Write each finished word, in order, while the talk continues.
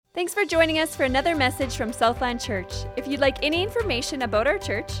Thanks for joining us for another message from Southland Church. If you'd like any information about our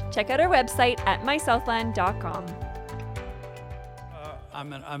church, check out our website at mysouthland.com. I'm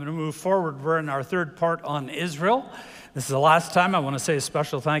going to move forward. We're in our third part on Israel. This is the last time. I want to say a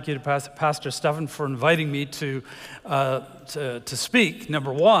special thank you to Pastor Stephen for inviting me to speak,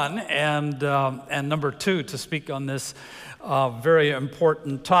 number one, and number two, to speak on this very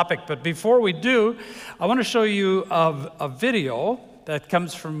important topic. But before we do, I want to show you a video that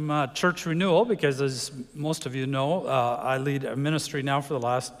comes from Church Renewal, because as most of you know, I lead a ministry now for the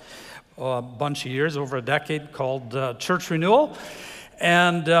last bunch of years, over a decade, called Church Renewal.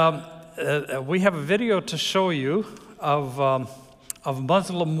 And we have a video to show you of a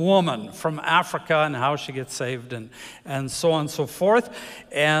Muslim woman from Africa and how she gets saved and so on and so forth.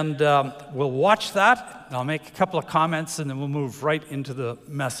 And we'll watch that. I'll make a couple of comments and then we'll move right into the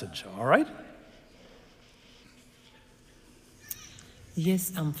message. All right?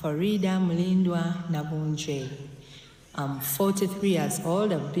 Yes, I'm Farida Mulindwa Nabunje. I'm 43 years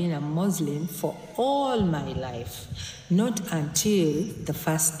old. I've been a Muslim for all my life. Not until the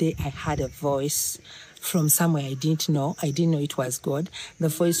first day I had a voice from somewhere I didn't know. I didn't know it was God. The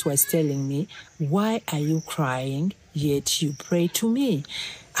voice was telling me, "Why are you crying, yet you pray to me?"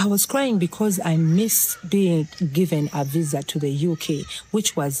 I was crying because I missed being given a visa to the UK,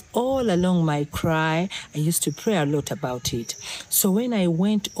 which was all along my cry. I used to pray a lot about it. So when I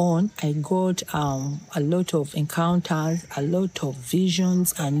went on, I got a lot of encounters, a lot of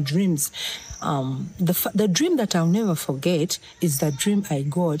visions and dreams. The dream that I'll never forget is the dream I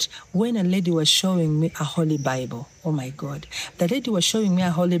got when a lady was showing me a Holy Bible. Oh my God. The lady was showing me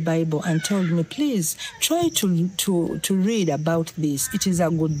a Holy Bible and told me, "Please try to read about this. It is a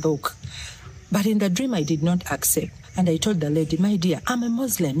good book." But in the dream, I did not accept. And I told the lady, "My dear, I'm a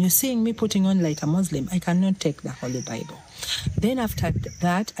Muslim. You're seeing me putting on like a Muslim. I cannot take the Holy Bible." Then after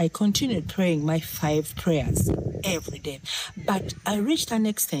that, I continued praying my 5 prayers every day. But I reached an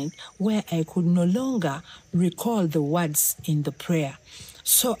extent where I could no longer recall the words in the prayer.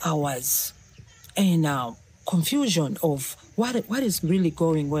 So I was in confusion of what is really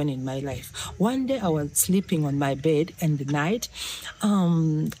going on in my life. One day I was sleeping on my bed in the night.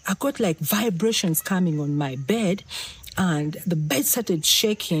 I got like vibrations coming on my bed, and the bed started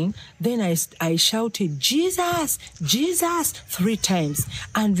shaking. Then I shouted, "Jesus, Jesus," 3 times.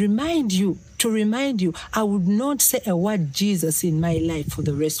 And to remind you, I would not say a word Jesus in my life for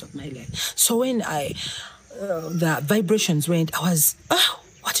the rest of my life. So when the vibrations went, I was,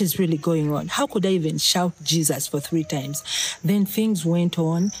 what is really going on? How could I even shout Jesus for 3 times? Then things went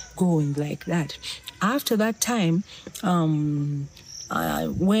on going like that. After that time, when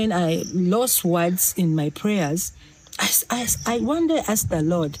I lost words in my prayers, I one day asked the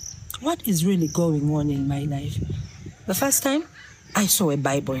Lord, what is really going on in my life? The first time, I saw a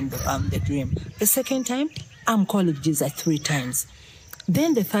Bible in the dream. The second time, I'm calling Jesus 3 times.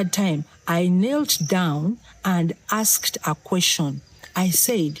 Then the third time, I knelt down and asked a question. I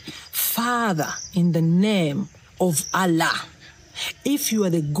said, "Father, in the name of Allah, if you are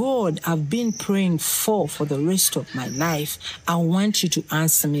the God I've been praying for the rest of my life, I want you to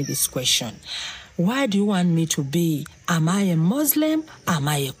answer me this question. Why do you want me to be? Am I a Muslim? Am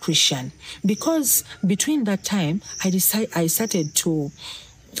I a Christian?" Because between that time, I started to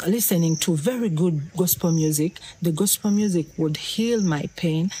listening to very good gospel music. The gospel music would heal my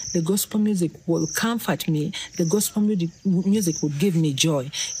pain. The gospel music will comfort me. The gospel music would give me joy.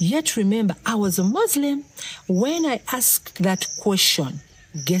 Yet remember, I was a Muslim. When I asked that question,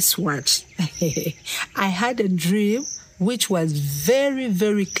 guess what? I had a dream which was very,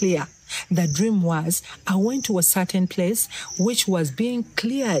 very clear. The dream was, I went to a certain place which was being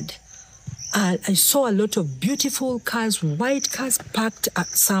cleared. I saw a lot of beautiful cars, white cars parked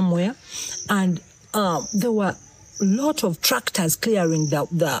somewhere, and there were a lot of tractors clearing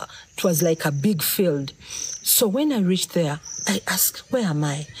it was like a big field. So when I reached there, I asked, "Where am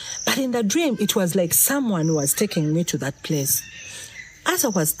I?" But in the dream, it was like someone was taking me to that place. As I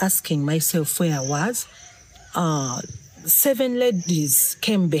was asking myself where I was, 7 ladies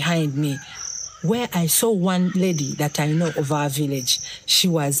came behind me, where I saw one lady that I know of our village. She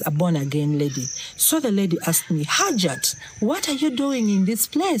was a born-again lady. So the lady asked me, "Hajat, what are you doing in this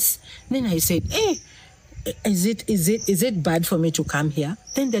place?" Then I said, "Hey, is it bad for me to come here?"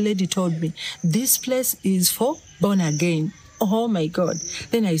 Then the lady told me, "This place is for born-again." Oh my God.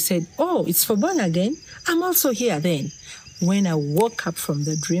 Then I said, "Oh, it's for born-again? I'm also here then." When I woke up from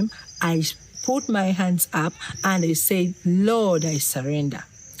the dream, I put my hands up and I said, "Lord, I surrender.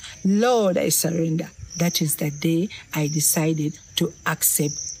 Lord, I surrender." That is the day I decided to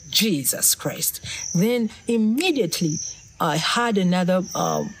accept Jesus Christ. Then immediately I had another,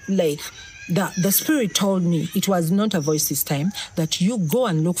 the Spirit told me, it was not a voice this time, that you go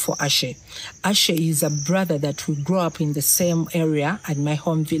and look for Ashe. Ashe is a brother that we grew up in the same area at my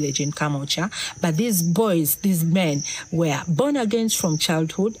home village in Kamocha. But these boys, these men, were born again from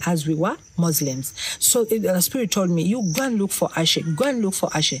childhood as we were Muslims. So the Spirit told me, you go and look for Ashe. Go and look for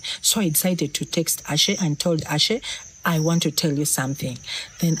Ashe. So I decided to text Ashe and told Ashe, I want to tell you something.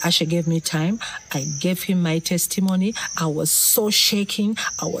 Then Ashe gave me time. I gave him my testimony. I was so shaking.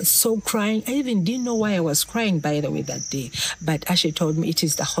 I was so crying. I even didn't know why I was crying, by the way, that day. But Ashe told me it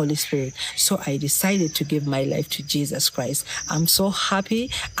is the Holy Spirit. So I decided to give my life to Jesus Christ. I'm so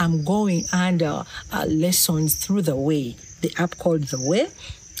happy. I'm going under lessons through the Way, the app called The Way.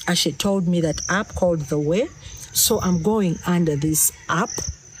 Ashe told me that app called The Way. So I'm going under this app,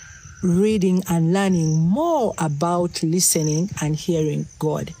 reading and learning more about listening and hearing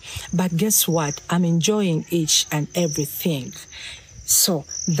God. But guess what? I'm enjoying each and everything. So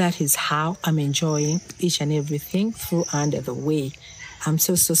that is how I'm enjoying each and everything through Under the Way. I'm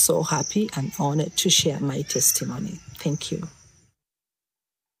so happy and honored to share my testimony. Thank you.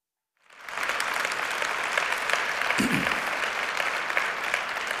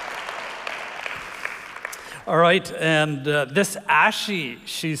 All right, and this Ashe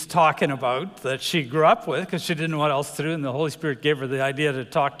she's talking about that she grew up with because she didn't know what else to do, and the Holy Spirit gave her the idea to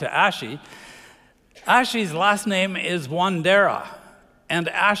talk to Ashe. Ashe's last name is Wandera, and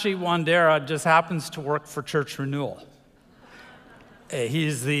Ashe Wandera just happens to work for Church Renewal.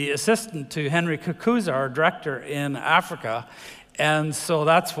 He's the assistant to Henry Kakuza, our director in Africa, and so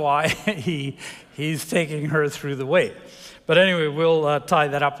that's why he's taking her through the Way. But anyway, we'll tie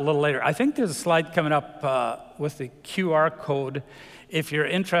that up a little later. I think there's a slide coming up with the QR code. If you're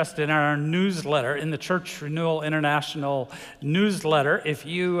interested in our newsletter, in the Church Renewal International newsletter,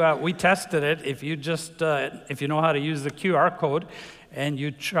 we tested it. If you know how to use the QR code, and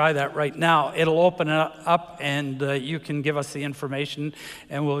you try that right now, it'll open it up, and you can give us the information,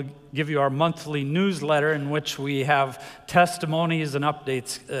 and we'll give you our monthly newsletter in which we have testimonies and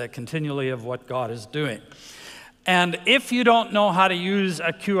updates continually of what God is doing. And if you don't know how to use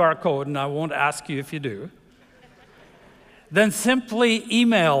a QR code, and I won't ask you if you do, then simply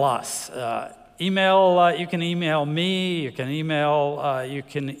email us. You can email me, you can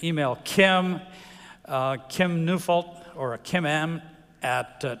email Kim, Kim Neufeld, or Kim M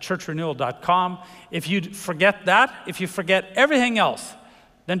at churchrenewal.com. If you forget that, if you forget everything else,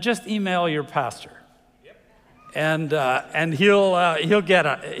 then just email your pastor. And he'll get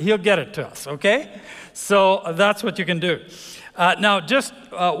it to us, okay? So that's what you can do. Now, just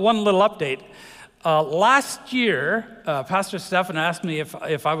one little update. Last year, Pastor Stefan asked me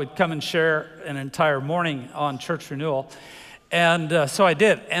if I would come and share an entire morning on Church Renewal, and so I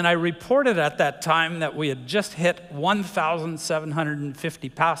did. And I reported at that time that we had just hit 1,750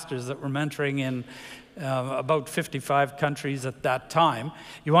 pastors that were mentoring in about 55 countries at that time.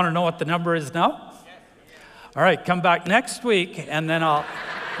 You want to know what the number is now? All right, come back next week, and then I'll...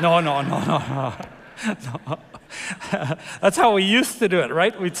 No. That's how we used to do it,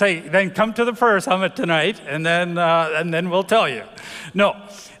 right? We'd say, then come to the prayer summit tonight, and then we'll tell you. No,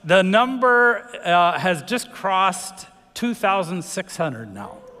 the number has just crossed 2,600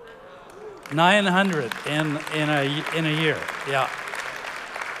 now. 900 in a year, yeah.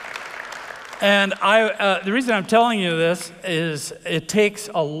 And the reason I'm telling you this is it takes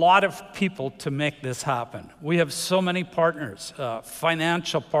a lot of people to make this happen. We have so many partners,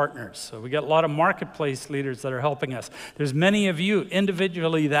 financial partners. So we get a lot of marketplace leaders that are helping us. There's many of you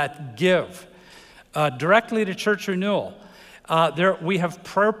individually that give directly to Church Renewal. We have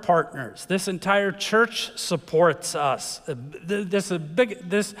prayer partners. This entire church supports us.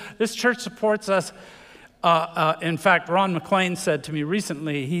 This church supports us. In fact, Ron McLean said to me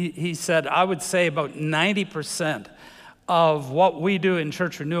recently, he said, I would say about 90% of what we do in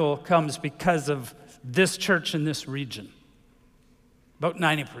Church Renewal comes because of this church in this region. About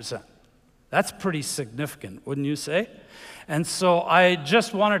 90%. That's pretty significant, wouldn't you say? And so I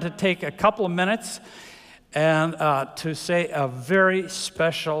just wanted to take a couple of minutes and to say a very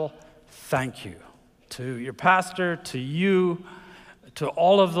special thank you to your pastor, to you, to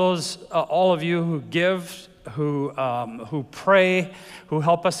all of you who give, who pray, who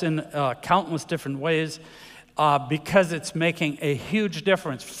help us in countless different ways, because it's making a huge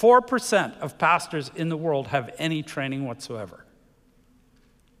difference. 4% of pastors in the world have any training whatsoever.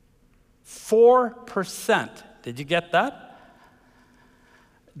 4%. Did you get that?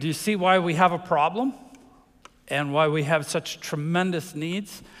 Do you see why we have a problem and why we have such tremendous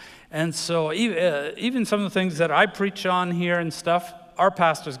needs? And so even some of the things that I preach on here and stuff, our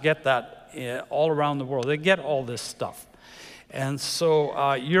pastors get that all around the world. They get all this stuff. And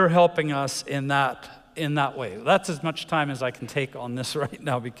so you're helping us in that way. That's as much time as I can take on this right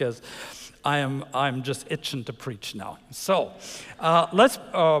now because I'm just itching to preach now. So let's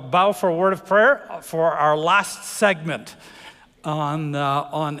bow for a word of prayer for our last segment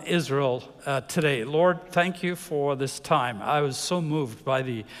on Israel today. Lord, thank you for this time. I was so moved by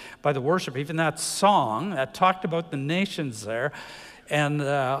the worship, even that song that talked about the nations there. And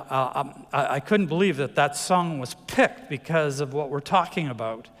I couldn't believe that song was picked because of what we're talking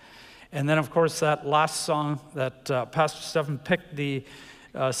about. And then, of course, that last song that Pastor Stephen picked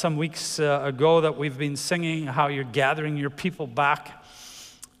some weeks ago that we've been singing, how you're gathering your people back,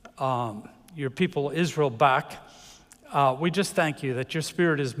 your people Israel back. We just thank you that your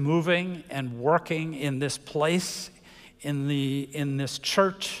Spirit is moving and working in this place, in this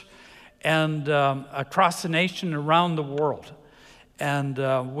church, and across the nation, around the world.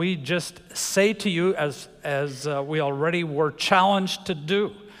 And we just say to you, as we already were challenged to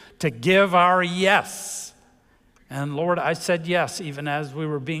do, to give our yes. And Lord, I said yes, even as we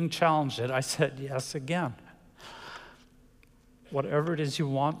were being challenged. I said yes again. Whatever it is you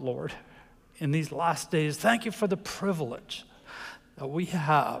want, Lord, in these last days, thank you for the privilege that we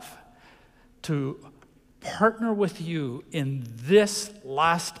have to partner with you in this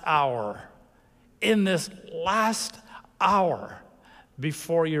last hour,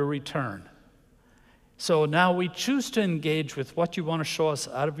 before your return. So now we choose to engage with what you want to show us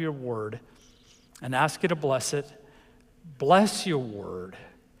out of your word and ask you to bless it. Bless your word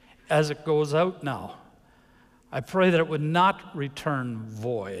as it goes out now. I pray that it would not return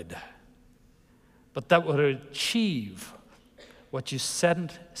void, but that would achieve what you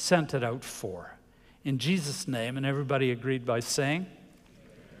sent it out for. In Jesus' name, and everybody agreed by saying,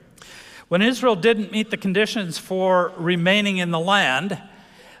 when Israel didn't meet the conditions for remaining in the land,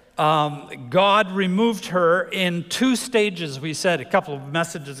 God removed her in 2 stages, we said a couple of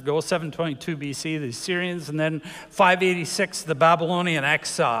messages ago, 722 BC, the Assyrians, and then 586, the Babylonian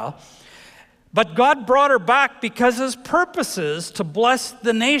exile. But God brought her back because his purposes to bless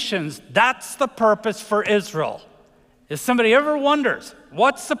the nations. That's the purpose for Israel. If somebody ever wonders,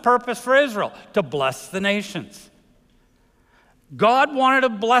 what's the purpose for Israel? To bless the nations. God wanted to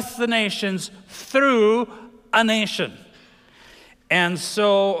bless the nations through a nation. And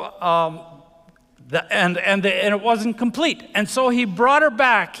so, and it wasn't complete. And so he brought her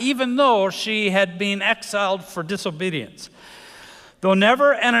back, even though she had been exiled for disobedience. Though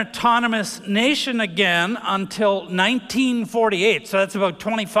never an autonomous nation again until 1948, so that's about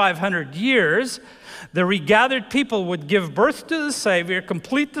 2,500 years, the regathered people would give birth to the Savior,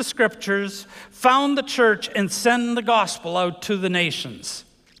 complete the scriptures, found the church, and send the gospel out to the nations.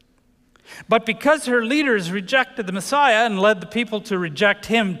 But because her leaders rejected the Messiah and led the people to reject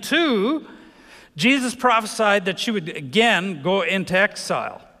him too, Jesus prophesied that she would again go into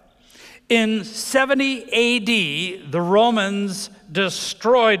exile. In 70 AD, the Romans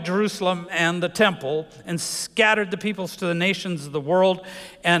destroyed Jerusalem and the temple and scattered the peoples to the nations of the world,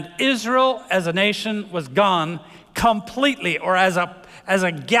 and Israel as a nation was gone completely, or as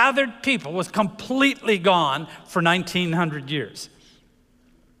a gathered people was completely gone for 1900 years.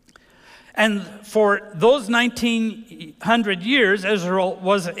 And for those 1900 years, Israel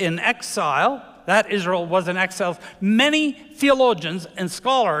was in exile. Many theologians and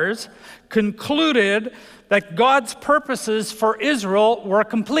scholars concluded that God's purposes for Israel were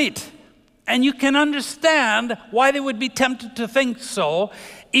complete. And you can understand why they would be tempted to think so,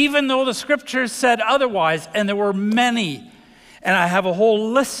 even though the scriptures said otherwise. And there were many, and I have a whole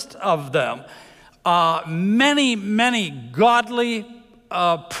list of them, many godly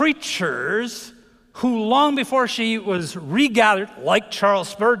preachers who, long before she was regathered, like Charles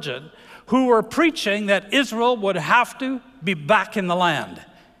Spurgeon, who were preaching that Israel would have to be back in the land,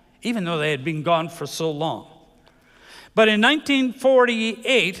 even though they had been gone for so long. But in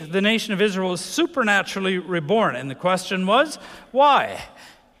 1948, the nation of Israel was supernaturally reborn, and the question was, why?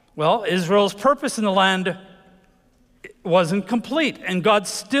 Well, Israel's purpose in the land wasn't complete, and God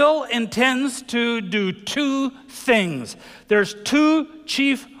still intends to do 2 things. There's 2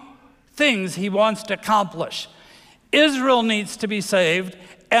 chief things he wants to accomplish. Israel needs to be saved,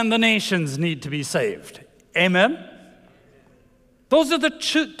 and the nations need to be saved. Amen? Those are the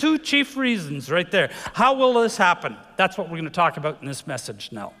 2 chief reasons right there. How will this happen? That's what we're going to talk about in this message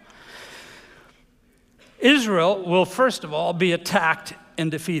now. Israel will, first of all, be attacked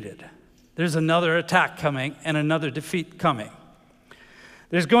and defeated. There's another attack coming and another defeat coming.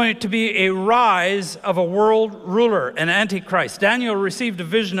 There's going to be a rise of a world ruler, an antichrist. Daniel received a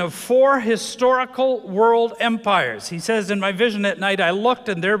vision of 4 historical world empires. He says, in my vision at night, I looked,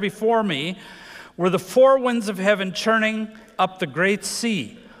 and there before me were the 4 winds of heaven churning up the great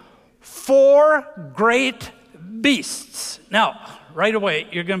sea. 4 great beasts. Now, right away,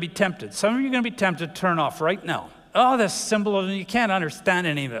 you're going to be tempted. Some of you are going to be tempted to turn off right now. Oh, this symbolism, you can't understand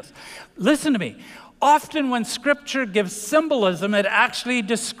any of this. Listen to me. Often when Scripture gives symbolism, it actually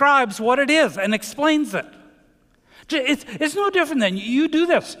describes what it is and explains it. It's no different than you do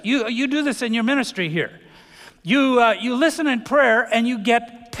this. You do this in your ministry here. You listen in prayer and you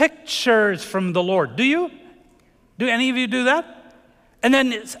get pictures from the Lord. Do you? Do any of you do that? And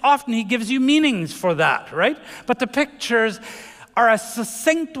then often He gives you meanings for that, right? But the pictures are a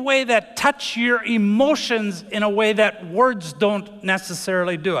succinct way that touch your emotions in a way that words don't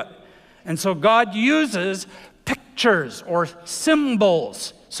necessarily do it. And so God uses pictures or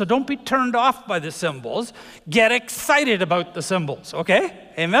symbols. So don't be turned off by the symbols. Get excited about the symbols,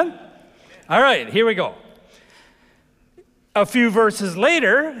 okay? Amen? All right, here we go. A few verses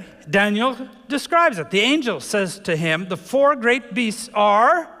later, Daniel describes it. The angel says to him, the 4 great beasts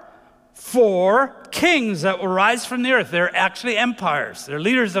are 4 kings that will rise from the earth. They're actually empires. They're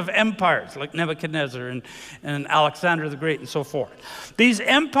leaders of empires, like Nebuchadnezzar and Alexander the Great and so forth. These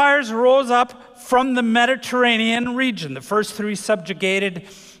empires rose up from the Mediterranean region. The first 3 subjugated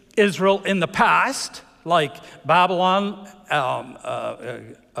Israel in the past, like Babylon,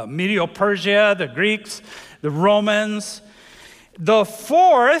 Medo-Persia, the Greeks, the Romans. The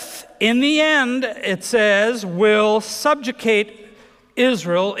 4th, in the end, it says, will subjugate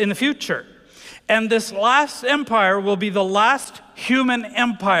Israel in the future. And this last empire will be the last human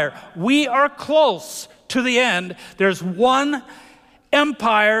empire. We are close to the end. There's one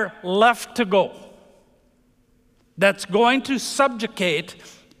empire left to go that's going to subjugate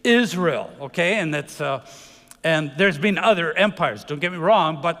Israel, okay? And there's been other empires, don't get me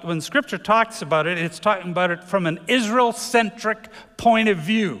wrong, but when Scripture talks about it, it's talking about it from an Israel-centric point of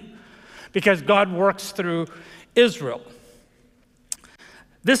view, because God works through Israel.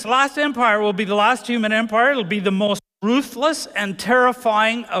 This last empire will be the last human empire. It'll be the most ruthless and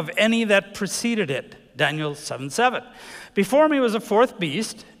terrifying of any that preceded it. Daniel 7:7. Before me was a 4th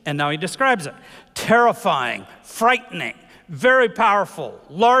beast, and now he describes it. Terrifying, frightening, very powerful,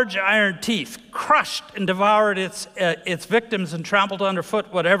 large iron teeth, crushed and devoured its victims and trampled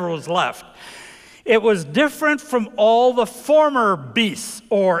underfoot whatever was left. It was different from all the former beasts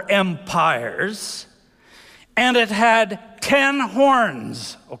or empires, and it had 10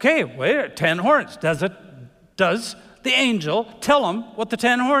 horns. Okay, wait, 10 horns. Does the angel tell him what the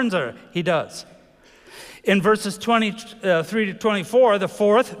 10 horns are? He does. In verses 23 to 24, the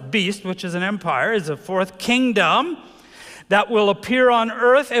 4th beast, which is an empire, is a 4th kingdom that will appear on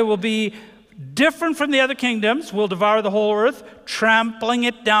earth. It will be different from the other kingdoms, will devour the whole earth, trampling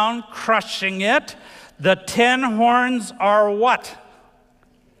it down, crushing it. The 10 horns are what?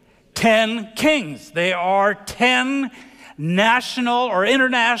 10 kings. They are 10 national or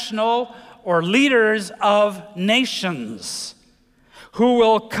international or leaders of nations who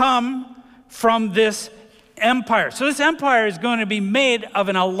will come from this empire. So this empire is going to be made of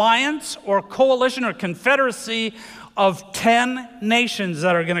an alliance or coalition or confederacy of 10 nations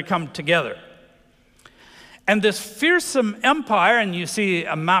that are going to come together. And this fearsome empire, and you see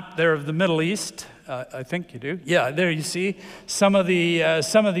a map there of the Middle East, I think you do. Yeah, there you see some of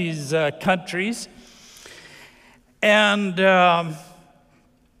these countries. And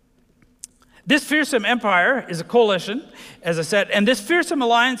this fearsome empire is a coalition, as I said, and this fearsome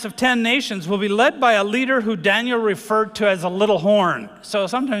alliance of 10 nations will be led by a leader who Daniel referred to as a little horn. So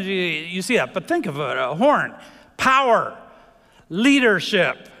sometimes you see that, but think of it, a horn. Power,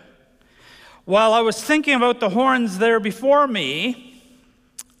 leadership. While I was thinking about the horns there before me,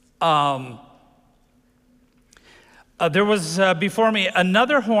 there was before me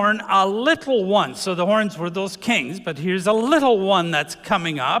another horn, a little one. So the horns were those kings, but here's a little one that's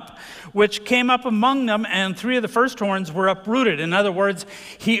coming up, which came up among them, and 3 of the first horns were uprooted. In other words,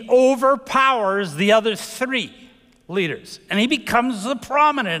 he overpowers the other 3 leaders, and he becomes the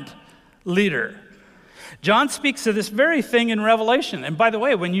prominent leader. John speaks of this very thing in Revelation. And by the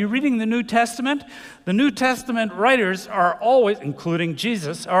way, when you're reading the New Testament writers are always, including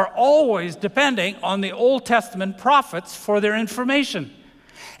Jesus, are always depending on the Old Testament prophets for their information.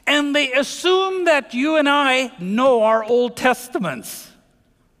 And they assume that you and I know our Old Testaments.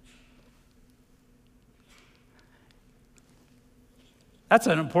 That's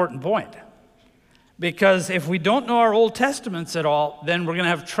an important point. Because if we don't know our Old Testaments at all, then we're going to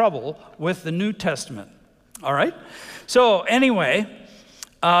have trouble with the New Testament. All right? So anyway,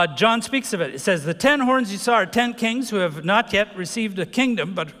 John speaks of it. It says, the 10 horns you saw are 10 kings who have not yet received a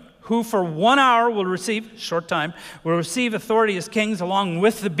kingdom, but who for 1 hour will receive, short time, will receive authority as kings along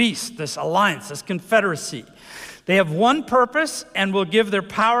with the beast, this alliance, this confederacy. They have one purpose and will give their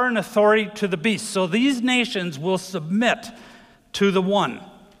power and authority to the beast. So these nations will submit to the one.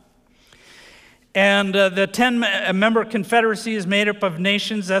 And the 10-member confederacy is made up of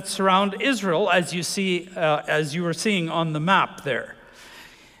nations that surround Israel, as you were seeing on the map there.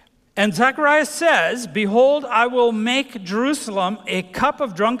 And Zechariah says, "Behold, I will make Jerusalem a cup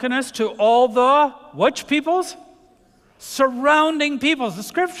of drunkenness to all the," which peoples? Surrounding peoples. The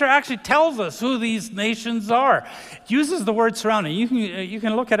scripture actually tells us who these nations are. It uses the word surrounding. You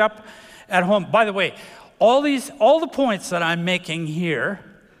can look it up at home. By the way, all the points that I'm making here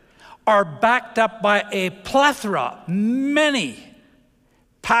are backed up by a plethora, many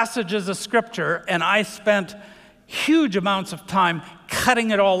passages of scripture, and I spent huge amounts of time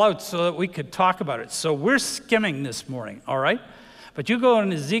cutting it all out so that we could talk about it. So we're skimming this morning, all right? But you go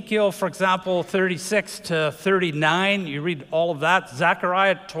in Ezekiel, for example, 36 to 39, you read all of that.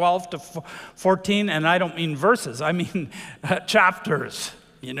 Zechariah 12 to 14, and I don't mean verses, I mean chapters,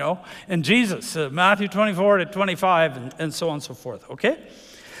 you know. And Jesus, Matthew 24 to 25, and so on and so forth, okay?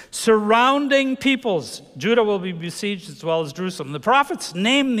 Surrounding peoples, Judah will be besieged as well as Jerusalem. The prophets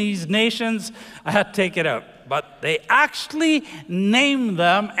name these nations. I had to take it out, but they actually name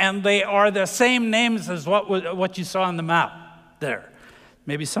them, and they are the same names as what you saw on the map there.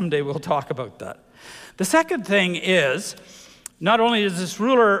 Maybe someday we'll talk about that. The second thing is, not only does this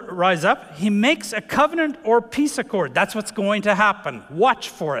ruler rise up, he makes a covenant or peace accord. That's what's going to happen. Watch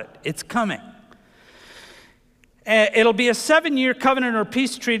for it. It's coming. It'll be a 7-year covenant or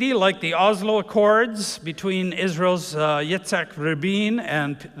peace treaty like the Oslo Accords between Israel's Yitzhak Rabin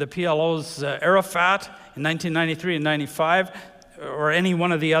and the PLO's Arafat in 1993 and 95, or any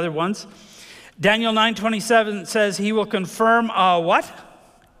one of the other ones. Daniel 9:27 says he will confirm a what?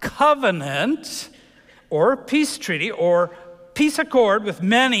 Covenant or peace treaty or peace accord with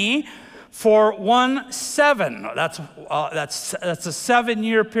many for 1/7. That's a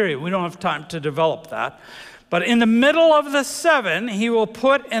 7-year period. We don't have time to develop that. But in the middle of the 7, he will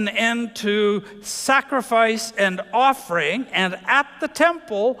put an end to sacrifice and offering, and at the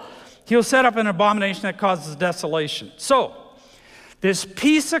temple, he'll set up an abomination that causes desolation. So, this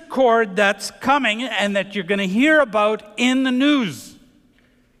peace accord that's coming and that you're going to hear about in the news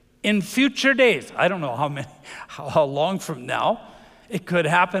in future days. I don't know how long from now. It could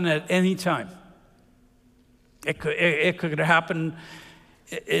happen at any time. It could happen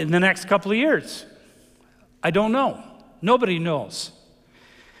in the next couple of years. I don't know. Nobody knows.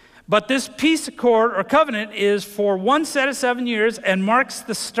 But this peace accord or covenant is for one set of 7 years and marks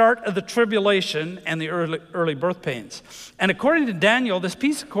the start of the tribulation and the early birth pains. And according to Daniel, this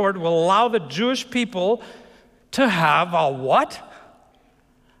peace accord will allow the Jewish people to have a what?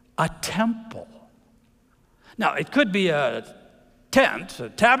 A temple. Now, it could be a tent, a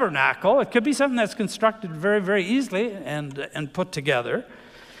tabernacle. It could be something that's constructed very, very easily and put together.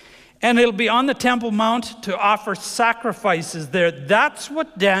 And it'll be on the Temple Mount to offer sacrifices there. That's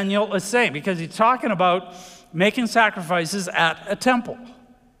what Daniel is saying, because he's talking about making sacrifices at a temple.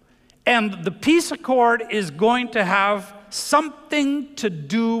 And the peace accord is going to have something to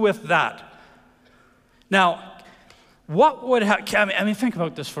do with that. Now, what would happen? I mean, think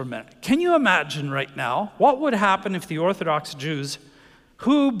about this for a minute. Can you imagine right now what would happen if the Orthodox Jews,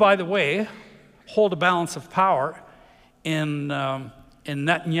 who, by the way, hold a balance of power in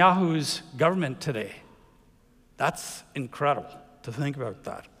Netanyahu's government today? That's incredible to think about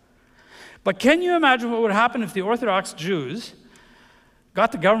that. But can you imagine what would happen if the Orthodox Jews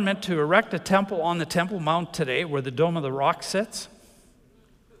got the government to erect a temple on the Temple Mount today where the Dome of the Rock sits?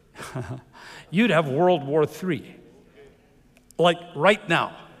 You'd have World War III. Like right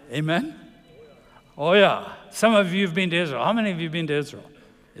now. Amen? Oh yeah. Some of you have been to Israel. How many of you have been to Israel?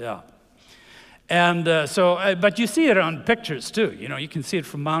 Yeah. And but you see it on pictures too. You know, you can see it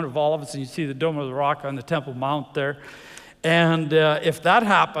from Mount of Olives, and you see the Dome of the Rock on the Temple Mount there. And if that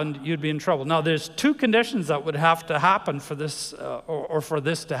happened, you'd be in trouble. Now, there's two conditions that would have to happen for this, or for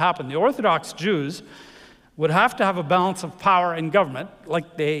this to happen. The Orthodox Jews would have to have a balance of power in government,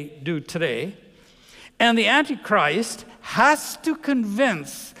 like they do today. And the Antichrist has to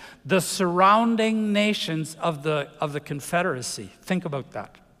convince the surrounding nations of the Confederacy. Think about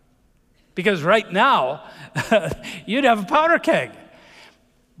that. Because right now, you'd have a powder keg.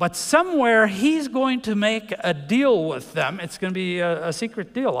 But somewhere, he's going to make a deal with them. It's going to be a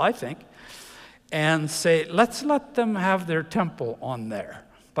secret deal, I think. And say, let's let them have their temple on there.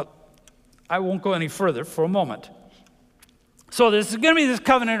 But I won't go any further for a moment. So there's going to be this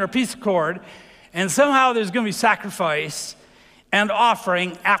covenant or peace accord. And somehow there's going to be sacrifice and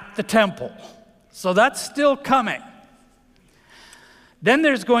offering at the temple. So that's still coming. Then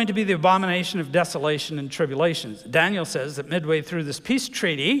there's going to be the abomination of desolation and tribulations. Daniel says that midway through this peace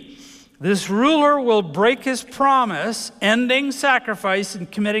treaty, this ruler will break his promise, ending sacrifice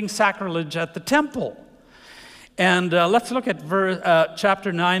and committing sacrilege at the temple. And let's look at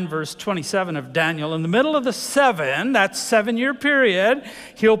chapter 9, verse 27 of Daniel. In the middle of the that 7-year period,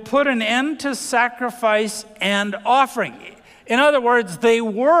 he'll put an end to sacrifice and offering. In other words, they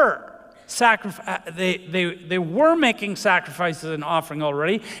were they were making sacrifices and offering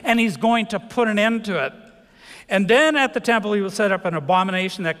already, and he's going to put an end to it. And then at the temple, he will set up an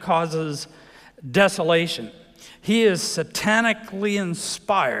abomination that causes desolation. He is satanically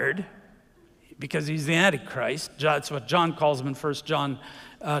inspired because he's the Antichrist. That's what John calls him in 1 John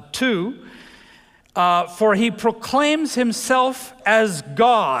 2. For he proclaims himself as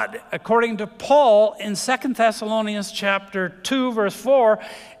God, according to Paul in 2 Thessalonians chapter 2, verse 4.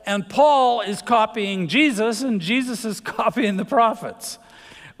 And Paul is copying Jesus, and Jesus is copying the prophets.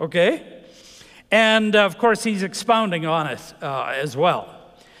 Okay? And, of course, he's expounding on it as well.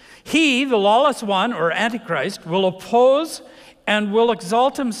 He, the lawless one, or Antichrist, will oppose and will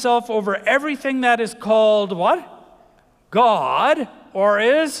exalt himself over everything that is called what? God, or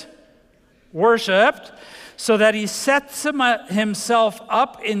is worshipped, so that he sets himself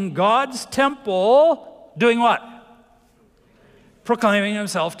up in God's temple, doing what? Proclaiming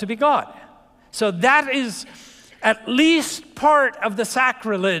himself to be God. So that is at least part of the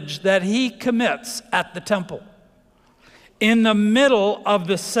sacrilege that he commits at the temple in the middle of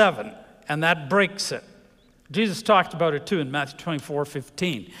the 7, and that breaks it. Jesus talked about it too in Matthew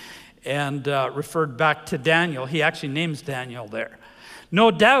 24:15 and referred back to Daniel. He actually names Daniel there.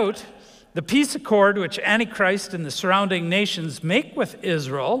 No doubt, the peace accord which Antichrist and the surrounding nations make with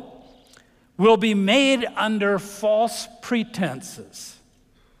Israel will be made under false pretenses.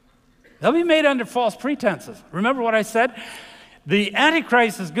 They'll be made under false pretenses. Remember what I said? The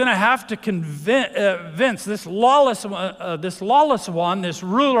Antichrist is going to have to convince this lawless one, this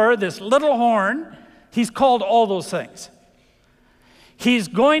ruler, this little horn. He's called all those things. He's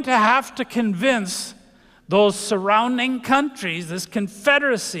going to have to convince those surrounding countries, this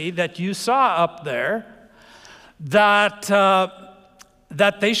confederacy that you saw up there, that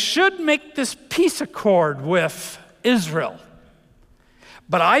they should make this peace accord with Israel.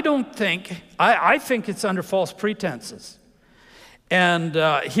 But I don't think, I think it's under false pretenses. And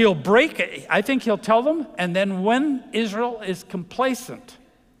he'll break it. I think he'll tell them, and then when Israel is complacent,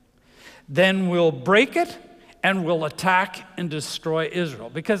 then we'll break it and we'll attack and destroy Israel.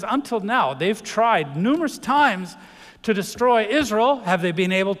 Because until now, they've tried numerous times to destroy Israel. Have they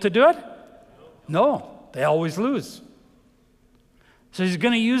been able to do it? No, they always lose. So he's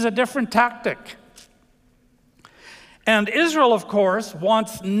going to use a different tactic. And Israel, of course,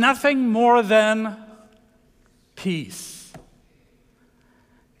 wants nothing more than peace.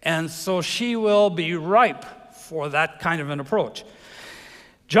 And so she will be ripe for that kind of an approach.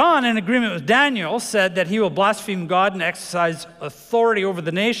 John, in agreement with Daniel, said that he will blaspheme God and exercise authority over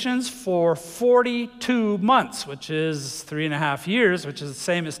the nations for 42 months, which is 3.5 years, which is the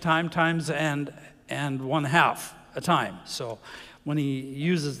same as times and 1/2 a time. So when he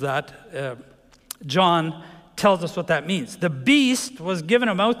uses that, John tells us what that means. The beast was given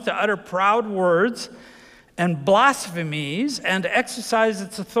a mouth to utter proud words and blasphemies and exercise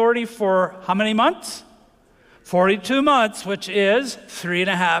its authority for how many months? 42 months, which is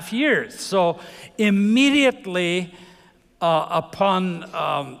 3.5 years. So immediately upon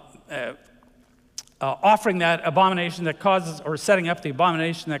offering that abomination that causes, or setting up the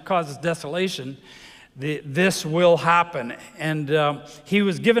abomination that causes desolation, this will happen. And he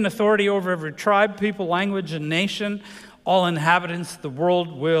was given authority over every tribe, people, language, and nation. All inhabitants of the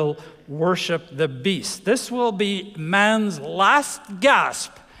world will worship the beast. This will be man's last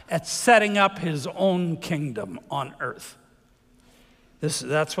gasp at setting up his own kingdom on earth.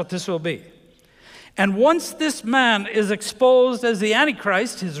 That's what this will be. And once this man is exposed as the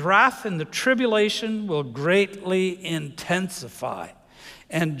Antichrist, his wrath and the tribulation will greatly intensify.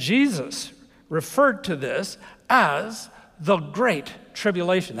 And Jesus referred to this as the Great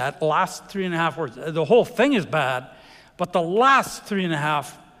Tribulation. That last 3.5 words. The whole thing is bad, but the last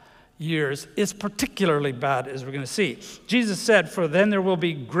 3.5 years is particularly bad, as we're going to see. Jesus said, "For then there will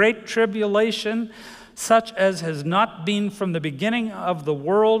be great tribulation, such as has not been from the beginning of the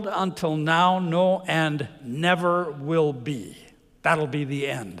world until now, no, and never will be." That'll be the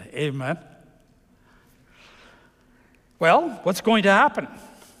end. Amen. Well, what's going to happen?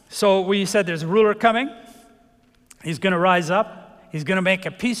 So we said there's a ruler coming. He's going to rise up. He's going to make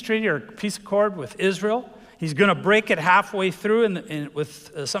a peace treaty or peace accord with Israel. He's going to break it halfway through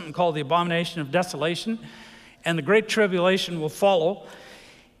with something called the abomination of desolation. and the Great Tribulation will follow.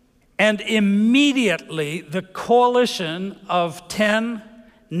 And immediately the coalition of 10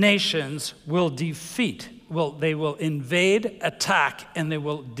 nations will they will invade, attack, and they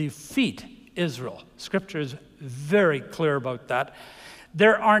will defeat Israel. Scripture is very clear about that.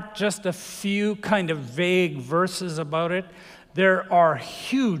 There aren't just a few kind of vague verses about it. There are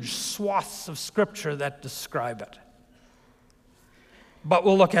huge swaths of Scripture that describe it. But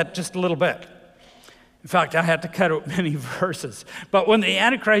we'll look at just a little bit. In fact, I had to cut out many verses. But when the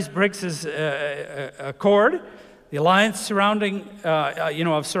Antichrist breaks his accord, the alliance surrounding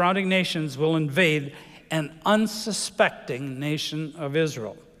nations will invade an unsuspecting nation of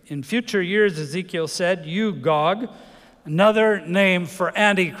Israel. In future years, Ezekiel said, you, Gog, another name for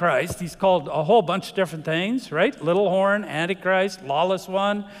Antichrist. He's called a whole bunch of different things, right? Little horn, Antichrist, lawless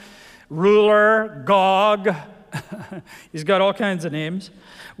one, ruler, Gog. He's got all kinds of names.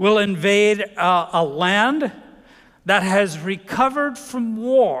 Will invade a land that has recovered from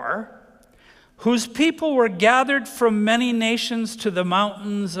war, whose people were gathered from many nations to the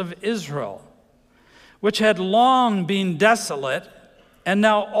mountains of Israel, which had long been desolate, and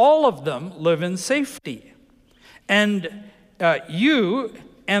now all of them live in safety. And you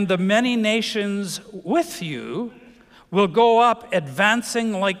and the many nations with you will go up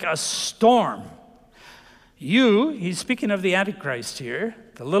advancing like a storm. He's speaking of the Antichrist here,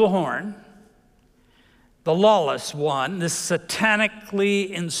 the little horn, the lawless one, this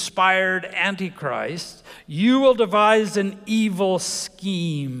satanically inspired Antichrist. You will devise an evil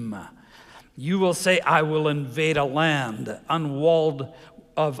scheme. You will say, I will invade a land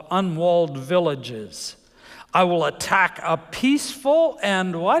of unwalled villages. I will attack a peaceful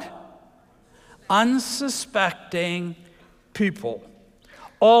and what? Unsuspecting people.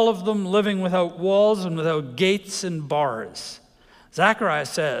 All of them living without walls and without gates and bars. Zechariah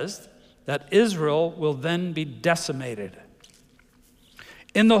says that Israel will then be decimated.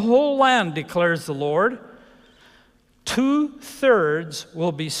 In the whole land, declares the Lord, 2/3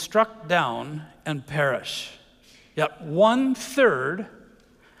 will be struck down and perish. Yet 1/3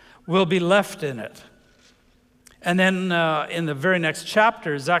 will be left in it. And then in the very next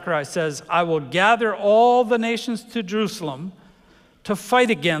chapter, Zechariah says, I will gather all the nations to Jerusalem to fight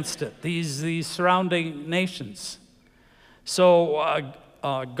against it, these surrounding nations. So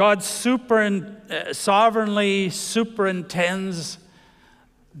God sovereignly superintends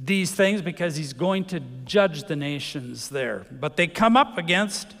these things because he's going to judge the nations there. But they come up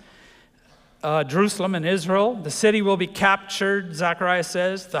against Jerusalem and Israel. The city will be captured, Zechariah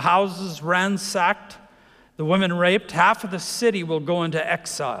says. The houses ransacked, the women raped. Half of the city will go into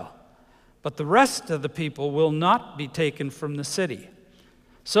exile. But the rest of the people will not be taken from the city.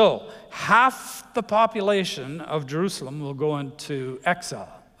 So, half the population of Jerusalem will go into exile.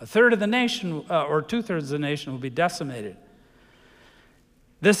 1/3 of the nation, or 2/3 of the nation, will be decimated.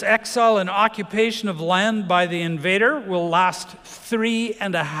 This exile and occupation of land by the invader will last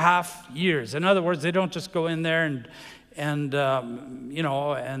 3.5 years. In other words, they don't just go in there and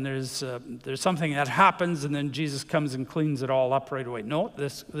there's something that happens and then Jesus comes and cleans it all up right away. No,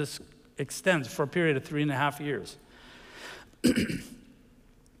 this extends for a period of 3.5 years.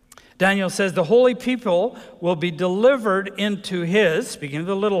 Daniel says the holy people will be delivered into his, speaking of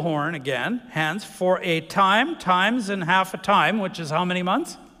the little horn again, hands for a time, times and half a time, which is how many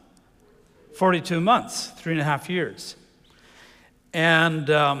months? 42 months, 3.5 years. And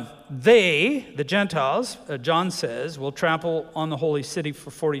they, the Gentiles, John says, will trample on the holy city for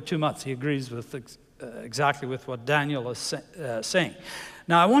 42 months. He agrees with exactly with what Daniel is saying.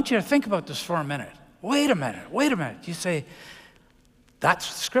 Now, I want you to think about this for a minute. Wait a minute. You say, that's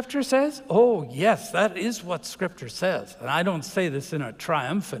what Scripture says? Oh, yes, that is what Scripture says. And I don't say this in a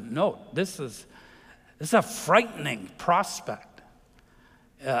triumphant note. This is a frightening prospect.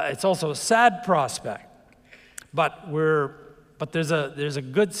 It's also a sad prospect. But there's a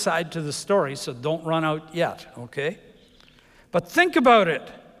good side to the story, so don't run out yet, okay? But think about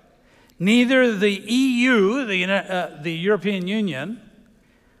it. Neither the EU, the European Union,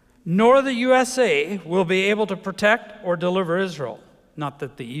 nor the USA will be able to protect or deliver Israel. Not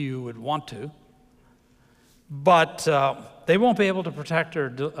that the EU would want to, but they won't be able to protect or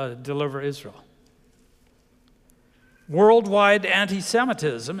deliver Israel. Worldwide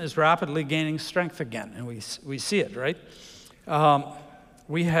anti-Semitism is rapidly gaining strength again, and we see it, right?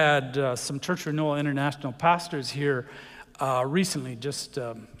 We had some Church Renewal International pastors here recently, just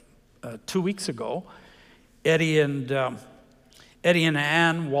 2 weeks ago. Eddie and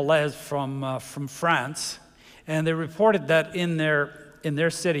Anne Wallace from France, and they reported that in their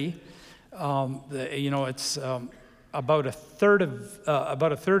city, about a third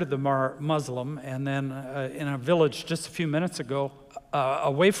of them are Muslim, and then in a village just a few minutes ago,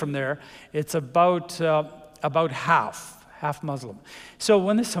 away from there, it's about half Muslim. So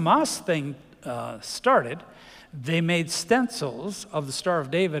when this Hamas thing started, they made stencils of the Star of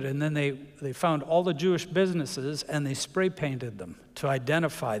David, and then they found all the Jewish businesses and they spray painted them to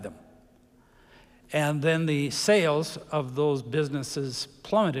identify them. And then the sales of those businesses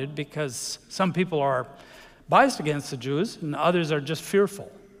plummeted because some people are biased against the Jews and others are just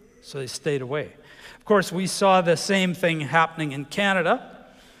fearful, so they stayed away. Of course, we saw the same thing happening in Canada.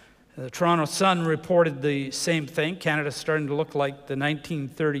 The Toronto Sun reported the same thing. Canada's starting to look like the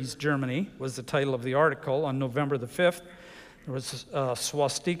 1930s Germany, was the title of the article on November the 5th. There was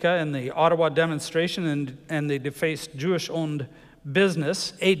swastika in the Ottawa demonstration, and they defaced Jewish-owned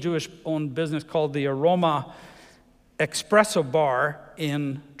business, a Jewish-owned business called the Aroma Espresso Bar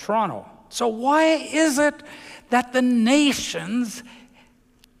in Toronto. So why is it that the nations,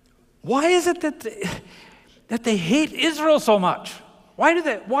 that they hate Israel so much?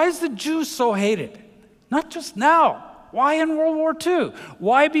 Why is the Jews so hated? Not just now. Why in World War II?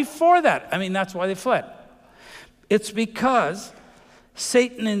 Why before that? I mean, that's why they fled. It's because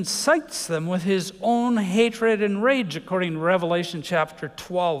Satan incites them with his own hatred and rage, according to Revelation chapter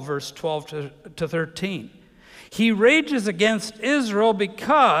 12, verse 12 to 13. He rages against Israel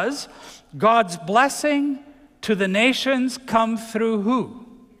because God's blessing to the nations come through who?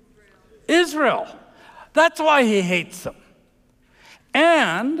 Israel. That's why he hates them.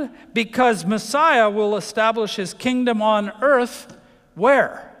 And because Messiah will establish his kingdom on earth,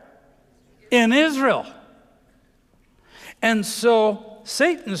 where? In Israel. And so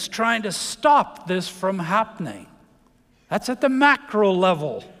Satan's trying to stop this from happening. That's at the macro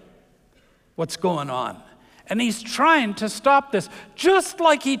level, what's going on. And he's trying to stop this, just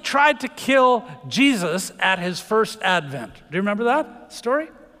like he tried to kill Jesus at his first advent. Do you remember that story?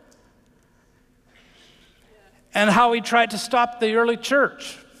 And how he tried to stop the early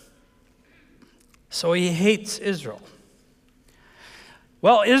church. So he hates Israel.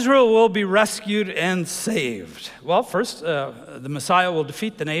 Well, Israel will be rescued and saved. Well, first, the Messiah will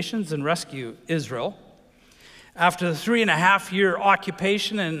defeat the nations and rescue Israel. After the 3.5-year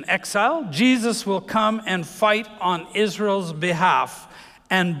occupation and exile, Jesus will come and fight on Israel's behalf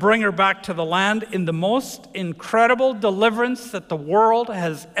and bring her back to the land in the most incredible deliverance that the world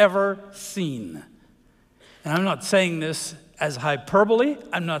has ever seen. And I'm not saying this as hyperbole.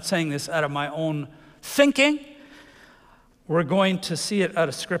 I'm not saying this out of my own thinking. We're going to see it out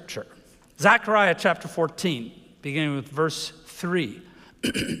of Scripture. Zechariah chapter 14, beginning with verse 3.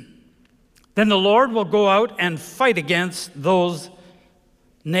 Then the Lord will go out and fight against those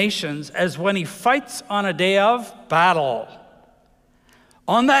nations as when he fights on a day of battle.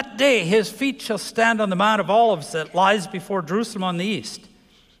 On that day, his feet shall stand on the Mount of Olives that lies before Jerusalem on the east.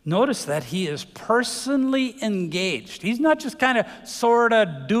 Notice that he is personally engaged. He's not just kind of sort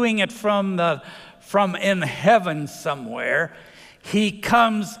of doing it from in heaven somewhere. He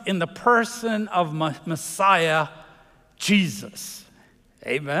comes in the person of Messiah, Jesus.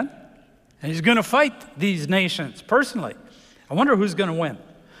 Amen? And he's going to fight these nations personally. I wonder who's going to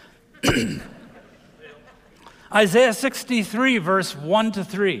win. Isaiah 63, verse 1 to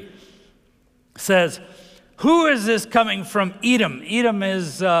 3 says, who is this coming from Edom? Edom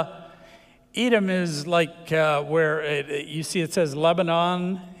is like where you see it says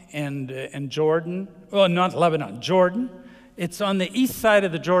Lebanon and Jordan. Well, not Lebanon, Jordan. It's on the east side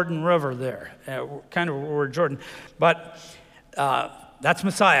of the Jordan River there, kind of where Jordan. But that's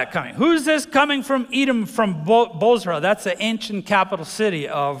Messiah coming. Who's this coming from Edom, from Bozrah? That's the ancient capital city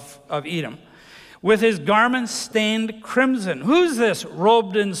of Edom. With his garments stained crimson. Who's this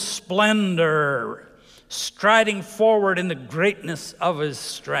robed in splendor, striding forward in the greatness of his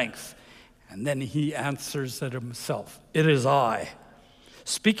strength? And then he answers it himself. It is I,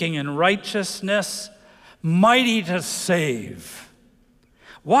 speaking in righteousness, mighty to save.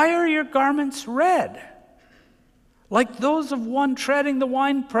 Why are your garments red, like those of one treading the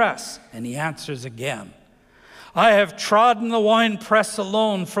winepress? And he answers again, I have trodden the winepress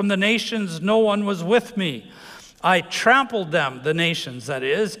alone. From the nations no one was with me. I trampled them, the nations, that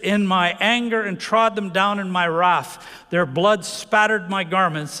is, in my anger and trod them down in my wrath. Their blood spattered my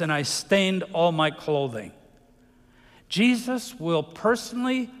garments, and I stained all my clothing. Jesus will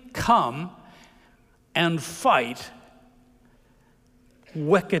personally come and fight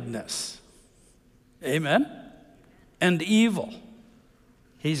wickedness. Amen? And evil.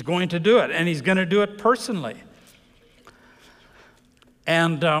 He's going to do it, and he's going to do it personally.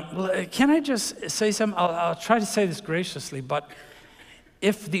 And can I just say something? I'll try to say this graciously, but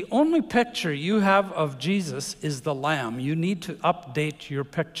if the only picture you have of Jesus is the Lamb, you need to update your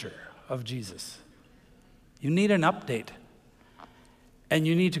picture of Jesus. You need an update. And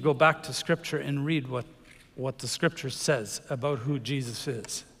you need to go back to Scripture and read what the Scripture says about who Jesus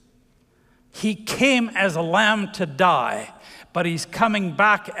is. He came as a lamb to die, but he's coming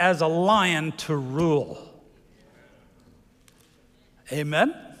back as a lion to rule.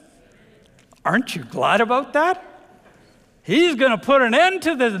 Amen? Aren't you glad about that? He's going to put an end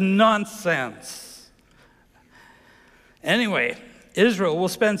to this nonsense. Anyway, Israel will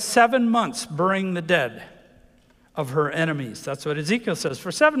spend 7 months burying the dead of her enemies. That's what Ezekiel says.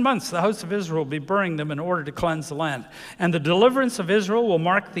 For 7 months, the house of Israel will be burying them in order to cleanse the land. And the deliverance of Israel will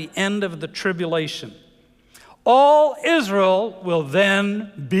mark the end of the tribulation. All Israel will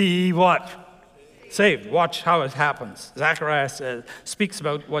then be what? Saved. Watch how it happens. Zechariah speaks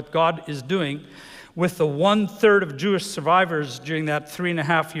about what God is doing with the 1/3 of Jewish survivors during that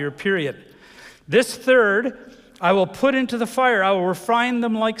 3.5-year period. This third I will put into the fire. I will refine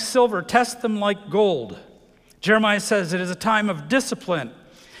them like silver, test them like gold. Jeremiah says it is a time of discipline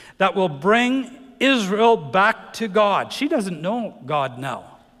that will bring Israel back to God. She doesn't know God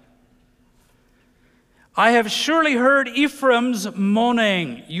now. I have surely heard Ephraim's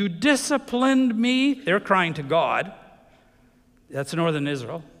moaning. You disciplined me. They're crying to God. That's northern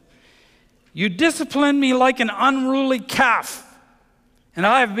Israel. You disciplined me like an unruly calf, and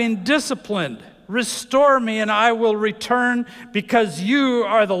I have been disciplined. Restore me, and I will return, because you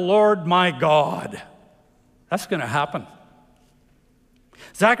are the Lord my God. That's going to happen.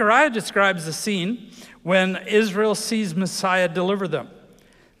 Zechariah describes the scene when Israel sees Messiah deliver them.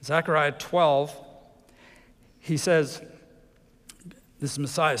 Zechariah 12, he says, this is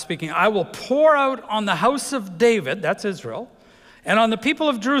Messiah speaking, I will pour out on the house of David, that's Israel, and on the people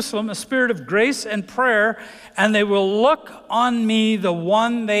of Jerusalem a spirit of grace and prayer, and they will look on me, the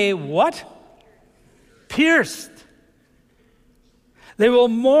one they what? Pierced. They will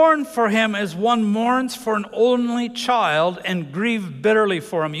mourn for him as one mourns for an only child and grieve bitterly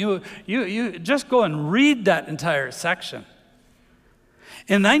for him. You just go and read that entire section.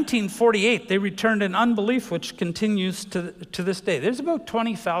 In 1948, they returned in unbelief, which continues to this day. There's about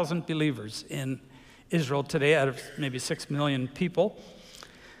 20,000 believers in Israel today out of maybe 6 million people.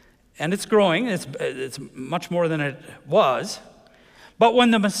 And it's growing. It's much more than it was. But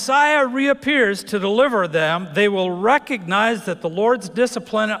when the Messiah reappears to deliver them, they will recognize that the Lord's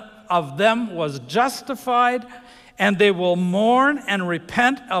discipline of them was justified, and they will mourn and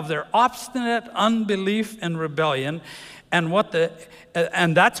repent of their obstinate unbelief and rebellion. And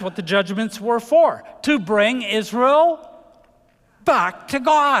that's what the judgments were for, to bring Israel back to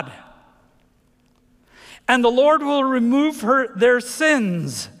God. And the Lord will remove their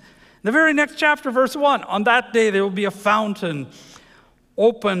sins. The very next chapter, verse 1, on that day there will be a fountain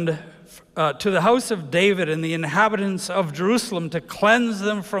opened to the house of David and the inhabitants of Jerusalem to cleanse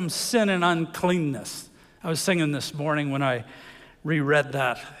them from sin and uncleanness. I was singing this morning when I reread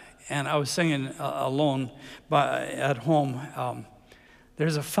that, and I was singing alone at home.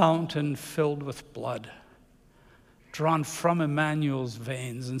 There's a fountain filled with blood, drawn from Emmanuel's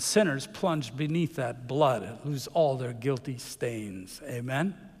veins, and sinners plunged beneath that blood lose all their guilty stains.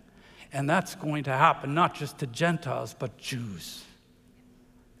 Amen? And that's going to happen not just to Gentiles, but Jews.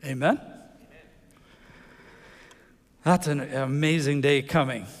 Amen? That's an amazing day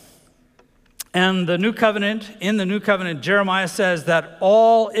coming. And in the New Covenant, Jeremiah says that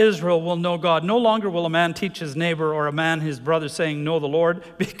all Israel will know God. No longer will a man teach his neighbor or a man his brother, saying, know the Lord,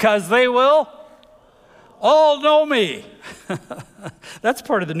 because they will all know me. That's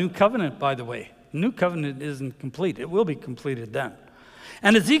part of the New Covenant, by the way. The New Covenant isn't complete. It will be completed then.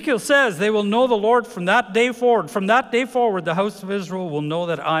 And Ezekiel says they will know the Lord from that day forward. From that day forward, the house of Israel will know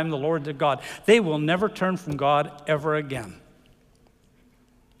that I'm the Lord their God. They will never turn from God ever again.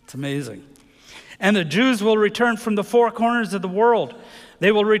 It's amazing. And the Jews will return from the four corners of the world.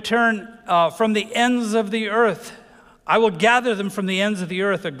 They will return from the ends of the earth. I will gather them from the ends of the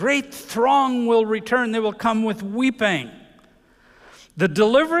earth. A great throng will return. They will come with weeping. The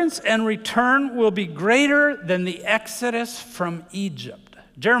deliverance and return will be greater than the exodus from Egypt.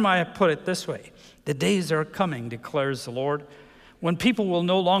 Jeremiah put it this way, the days are coming, declares the Lord, when people will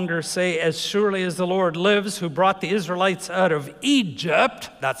no longer say, as surely as the Lord lives, who brought the Israelites out of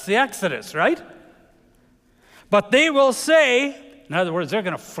Egypt, that's the Exodus, right? But they will say, in other words, they're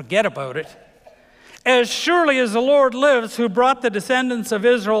going to forget about it, as surely as the Lord lives, who brought the descendants of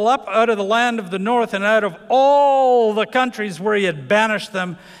Israel up out of the land of the north and out of all the countries where he had banished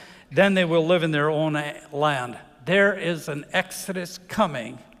them, then they will live in their own land. There is an exodus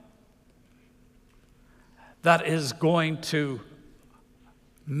coming that is going to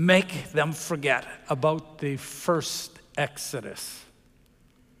make them forget about the first Exodus.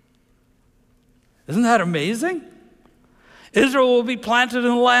 Isn't that amazing? Israel will be planted in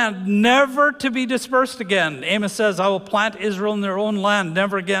the land, never to be dispersed again. Amos says, I will plant Israel in their own land,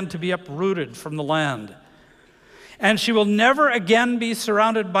 never again to be uprooted from the land. And she will never again be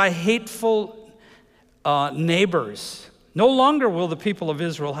surrounded by hateful neighbors. No longer will the people of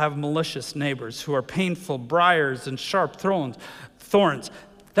Israel have malicious neighbors who are painful briars and sharp thorns.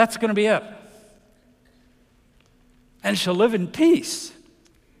 That's going to be it. And she'll live in peace.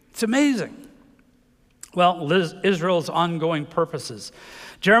 It's amazing. Well, Israel's ongoing purposes.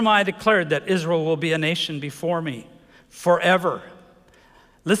 Jeremiah declared that Israel will be a nation before me forever.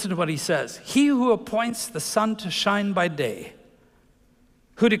 Listen to what he says. He who appoints the sun to shine by day,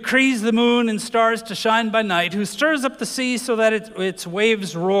 who decrees the moon and stars to shine by night, who stirs up the sea so that its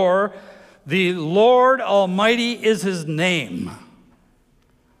waves roar, the Lord Almighty is his name.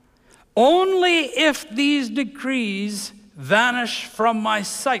 Only if these decrees vanish from my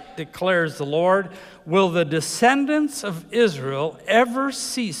sight, declares the Lord, will the descendants of Israel ever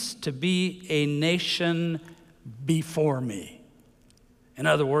cease to be a nation before me. In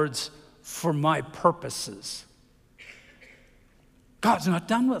other words, for my purposes. God's not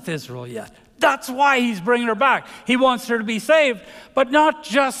done with Israel yet. That's why he's bringing her back. He wants her to be saved, but not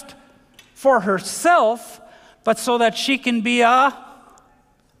just for herself, but so that she can be a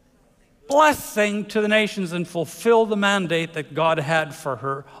blessing to the nations and fulfill the mandate that God had for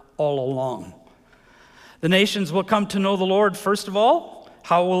her all along. The nations will come to know the Lord, first of all.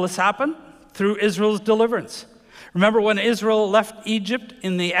 How will this happen? Through Israel's deliverance. Remember when Israel left Egypt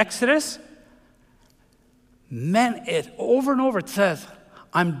in the Exodus? Over and over it says,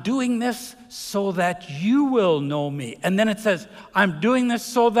 I'm doing this so that you will know me. And then it says, I'm doing this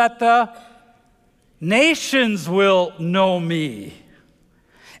so that the nations will know me.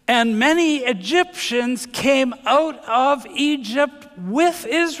 And many Egyptians came out of Egypt with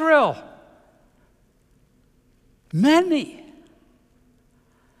Israel. Many.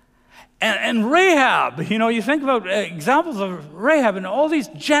 And Rahab, you think about examples of Rahab and all these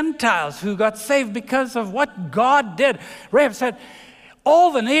Gentiles who got saved because of what God did. Rahab said,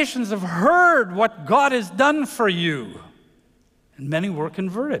 all the nations have heard what God has done for you. And many were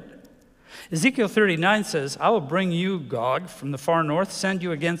converted. Ezekiel 39 says, I will bring you, Gog, from the far north, send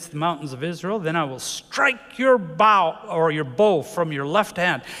you against the mountains of Israel. Then I will strike your bow from your left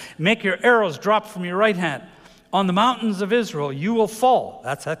hand, make your arrows drop from your right hand. On the mountains of Israel you will fall.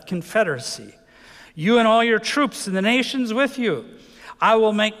 That's that confederacy. You and all your troops and the nations with you. I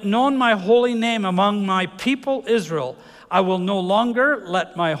will make known my holy name among my people Israel. I will no longer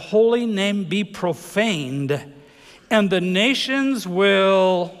let my holy name be profaned. And the nations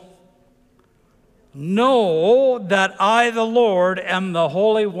will know that I, the Lord, am the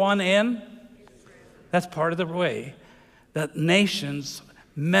Holy One in. That's part of the way that nations,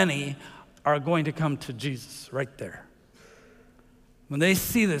 many, are going to come to Jesus right there. When they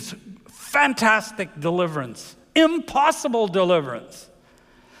see this fantastic deliverance, impossible deliverance,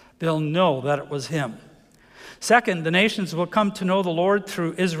 they'll know that it was him. Second, the nations will come to know the Lord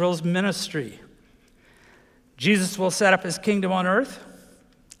through Israel's ministry. Jesus will set up his kingdom on earth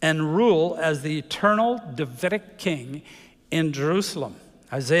and rule as the eternal Davidic king in Jerusalem.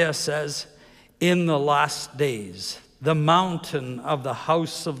 Isaiah says, in the last days, the mountain of the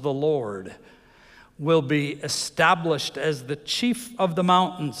house of the Lord will be established as the chief of the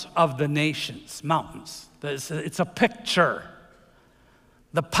mountains of the nations. Mountains. It's a picture.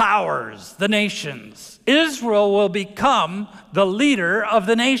 The powers, the nations. Israel will become the leader of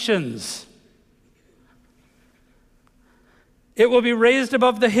the nations. It will be raised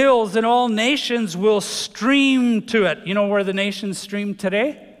above the hills, and all nations will stream to it. You know where the nations stream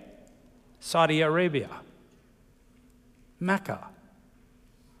today? Saudi Arabia. Mecca.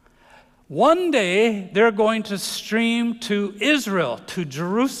 One day, they're going to stream to Israel, to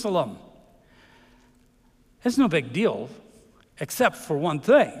Jerusalem. It's no big deal, except for one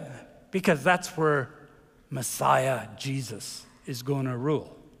thing, because that's where Messiah, Jesus, is going to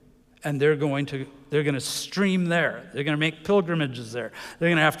rule. And they're going to stream there. They're going to make pilgrimages there. They're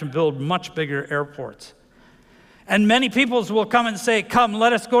going to have to build much bigger airports. And many peoples will come and say, come,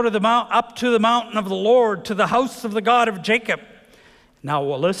 let us go to up to the mountain of the Lord, to the house of the God of Jacob. Now,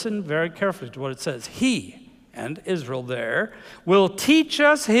 we'll listen very carefully to what it says. He, and Israel there, will teach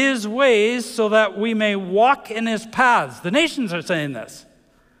us his ways so that we may walk in his paths. The nations are saying this.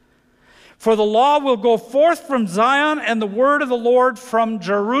 For the law will go forth from Zion and the word of the Lord from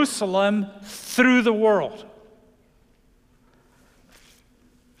Jerusalem through the world.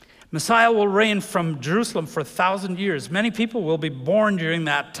 Messiah will reign from Jerusalem for 1,000 years. Many people will be born during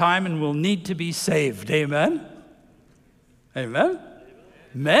that time and will need to be saved. Amen? Amen?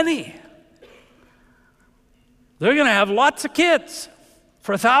 Many. They're going to have lots of kids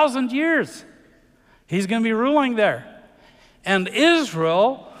for 1,000 years. He's going to be ruling there. And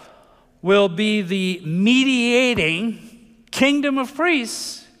Israel will be the mediating kingdom of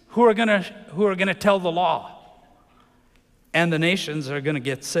priests who are going to tell the law. And the nations are going to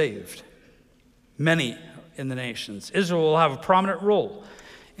get saved. Many in the nations. Israel will have a prominent role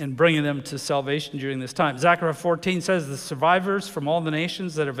in bringing them to salvation during this time. Zechariah 14 says the survivors from all the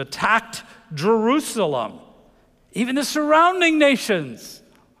nations that have attacked Jerusalem, even the surrounding nations,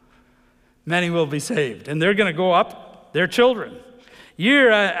 many will be saved. And they're going to go up, their children,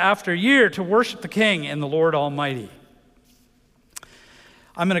 year after year to worship the King and the Lord Almighty.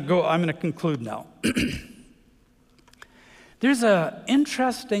 I'm going to conclude now. There's an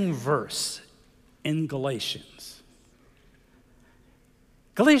interesting verse in Galatians.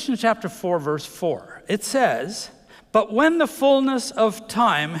 Galatians chapter 4, verse 4. It says, "But when the fullness of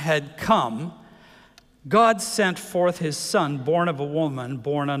time had come, God sent forth his Son, born of a woman,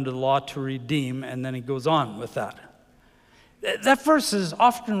 born under the law, to redeem," and then he goes on with that. That verse is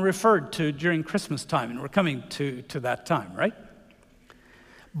often referred to during Christmas time, and we're coming to that time, right?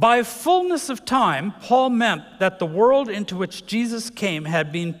 By fullness of time, Paul meant that the world into which Jesus came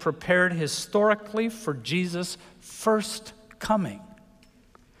had been prepared historically for Jesus' first coming.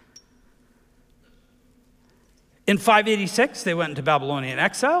 In 586, they went into Babylonian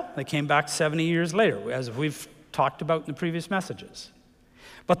exile. They came back 70 years later, as we've talked about in the previous messages.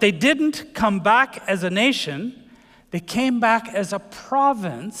 But they didn't come back as a nation. They came back as a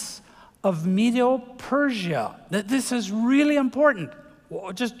province of Medo-Persia. This is really important.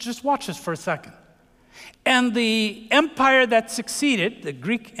 Just watch this for a second. And the empire that succeeded, the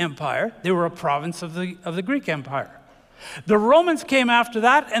Greek Empire, they were a province of the Greek Empire. The Romans came after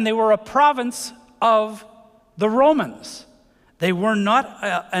that, and they were a province of the Romans. They were not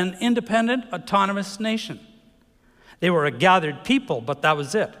an independent, autonomous nation. They were a gathered people, but that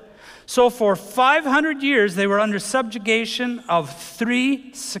was it. So for 500 years, they were under subjugation of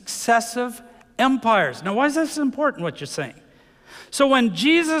 3 successive empires. Now, why is this important, what you're saying? So when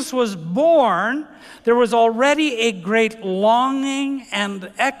Jesus was born, there was already a great longing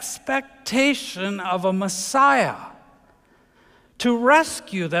and expectation of a Messiah to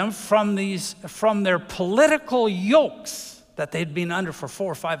rescue them from their political yokes that they'd been under for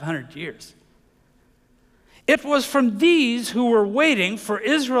 400 or 500 years. It was from these who were waiting for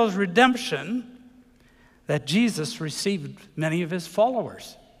Israel's redemption that Jesus received many of his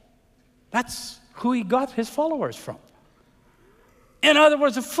followers. That's who he got his followers from. In other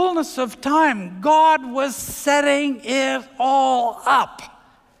words, the fullness of time, God was setting it all up.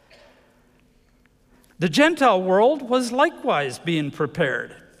 The Gentile world was likewise being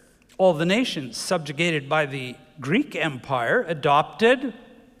prepared. All the nations subjugated by the Greek Empire adopted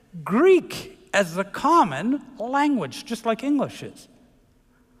Greek as the common language, just like English is.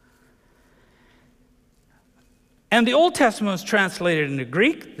 And the Old Testament was translated into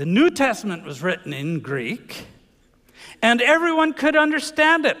Greek. The New Testament was written in Greek. And everyone could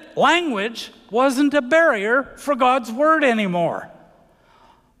understand it. Language wasn't a barrier for God's word anymore.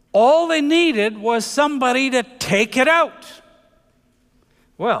 All they needed was somebody to take it out.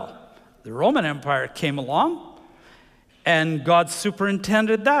 Well, the Roman Empire came along, and God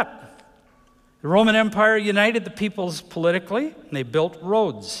superintended that. The Roman Empire united the peoples politically, and they built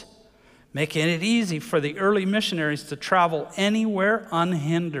roads, making it easy for the early missionaries to travel anywhere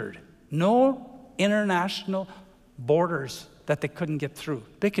unhindered. No international borders that they couldn't get through.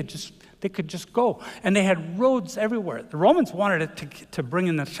 They could just go. And they had roads everywhere. The Romans wanted it to bring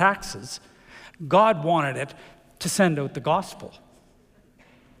in the taxes. God wanted it to send out the gospel.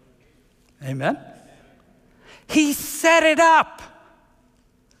 Amen? He set it up.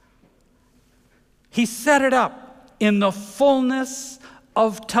 He set it up in the fullness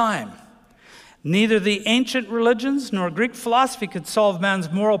of time. Neither the ancient religions nor Greek philosophy could solve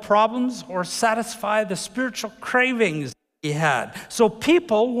man's moral problems or satisfy the spiritual cravings he had. So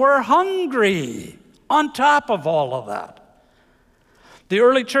people were hungry on top of all of that. The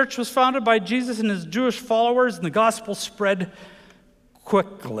early church was founded by Jesus and his Jewish followers, and the gospel spread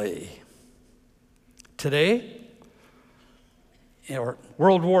quickly. Today,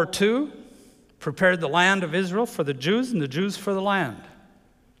 World War II prepared the land of Israel for the Jews and the Jews for the land.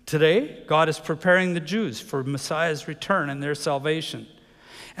 Today, God is preparing the Jews for Messiah's return and their salvation.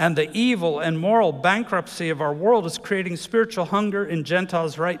 And the evil and moral bankruptcy of our world is creating spiritual hunger in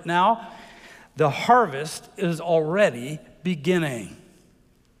Gentiles right now. The harvest is already beginning.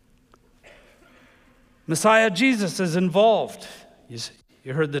 Messiah Jesus is involved.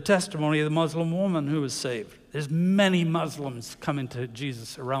 You heard the testimony of the Muslim woman who was saved. There's many Muslims coming to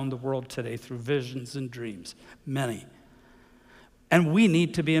Jesus around the world today through visions and dreams. Many. And we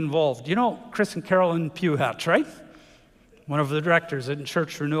need to be involved. You know Chris and Carolyn Puhatch, right? One of the directors in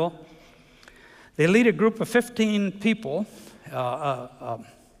Church Renewal. They lead a group of 15 people, a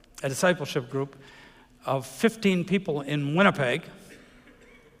discipleship group of 15 people in Winnipeg.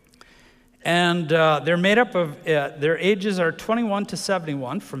 And they're made up of, their ages are 21 to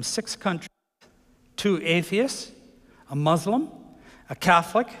 71 from 6 countries. 2 atheists, a Muslim, a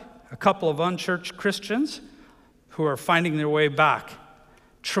Catholic, a couple of unchurched Christians who are finding their way back.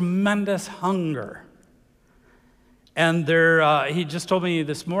 Tremendous hunger. And he just told me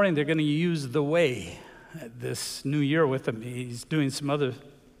this morning they're going to use The Way this new year with him. He's doing some other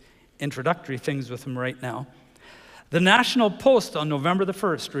introductory things with him right now. The National Post on November the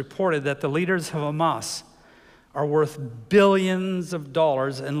 1st reported that the leaders of Hamas are worth billions of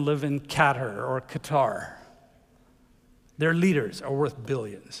dollars and live in Qatar. Their leaders are worth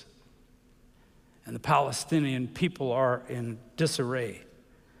billions. And the Palestinian people are in disarray.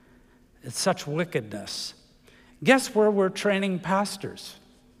 It's such wickedness. Guess where we're training pastors?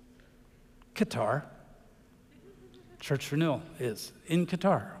 Qatar. Church Renewal is in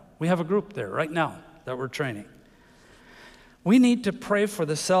Qatar. We have a group there right now that we're training. We need to pray for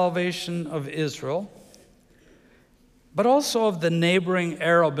the salvation of Israel, but also of the neighboring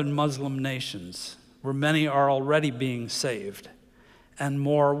Arab and Muslim nations, where many are already being saved, and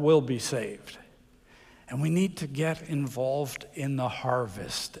more will be saved. And we need to get involved in the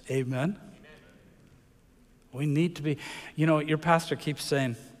harvest. Amen? We need to be, your pastor keeps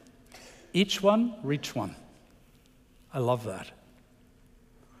saying, each one, reach one. I love that.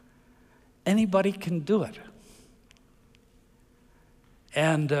 Anybody can do it.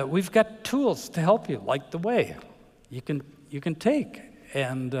 And we've got tools to help you, like The Way. You can take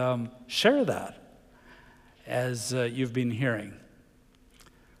and share that as you've been hearing.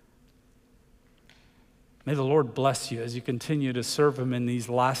 May the Lord bless you as you continue to serve Him in these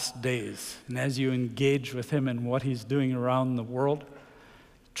last days and as you engage with Him in what He's doing around the world.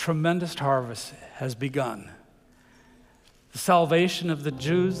 Tremendous harvest has begun. The salvation of the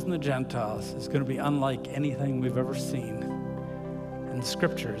Jews and the Gentiles is going to be unlike anything we've ever seen. And the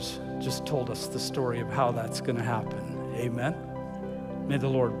scriptures just told us the story of how that's going to happen. Amen. May the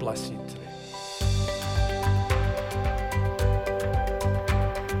Lord bless you today.